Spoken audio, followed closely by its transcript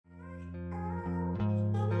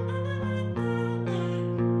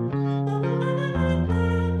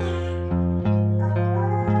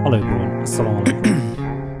Hello everyone, Assalamu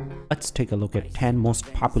alaikum. Let's take a look at 10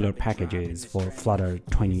 most popular packages for Flutter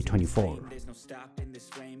 2024.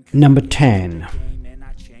 Number 10.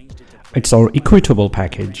 It's our equitable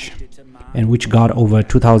package, and which got over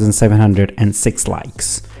 2,706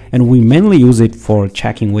 likes, and we mainly use it for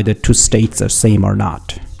checking whether two states are same or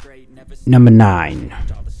not. Number 9.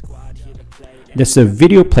 That's a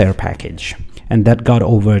video player package, and that got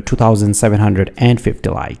over 2,750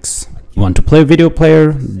 likes. You want to play video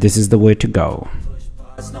player? This is the way to go.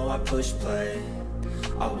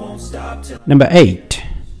 Number 8.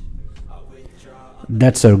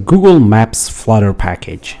 That's our Google Maps Flutter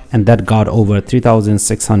package, and that got over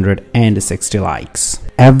 3,660 likes.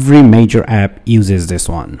 Every major app uses this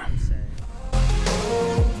one.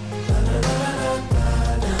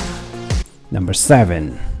 Number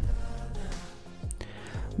 7.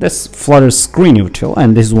 That's Flutter Screen Util,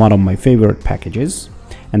 and this is one of my favorite packages,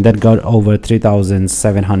 and that got over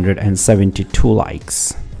 3,772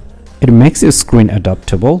 likes. It makes your screen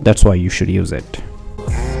adaptable, that's why you should use it.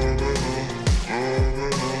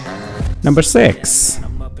 Number 6.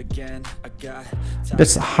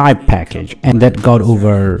 That's a Hype package, and that got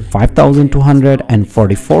over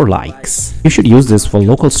 5,244 likes. You should use this for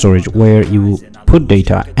local storage where you put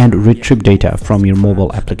data and retrieve data from your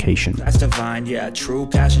mobile application.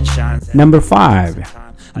 Number 5.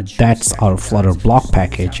 That's our Flutter block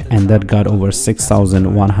package, and that got over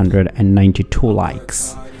 6,192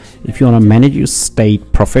 likes. If you want to manage your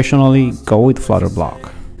state professionally, go with Flutter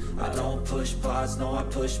block.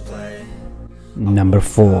 Number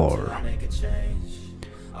 4.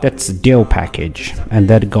 That's Deo package, and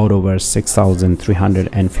that got over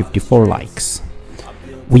 6,354 likes.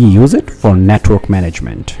 We use it for network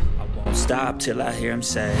management.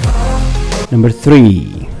 Number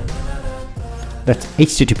 3. That's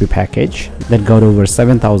HTTP package, that got over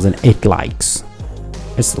 7,008 likes.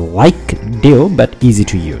 It's like Deo but easy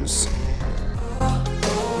to use.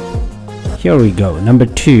 Here we go. Number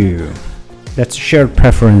 2. That's shared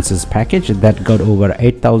preferences package, that got over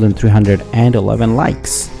 8,311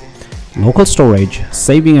 likes. Local storage,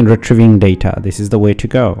 saving and retrieving data, this is the way to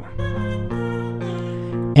go.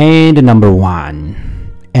 And number 1,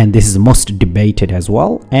 and this is most debated as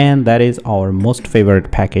well, and that is our most favorite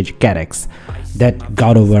package, GetX, that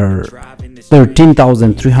got over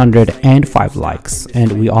 13,305 likes,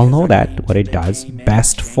 and we all know that what it does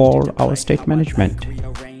best for our state management.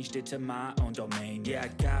 Yeah, I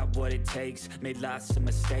got what it takes, made lots of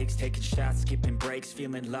mistakes, taking shots, skipping breaks,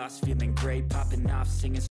 feeling lost, feeling great, popping off, singing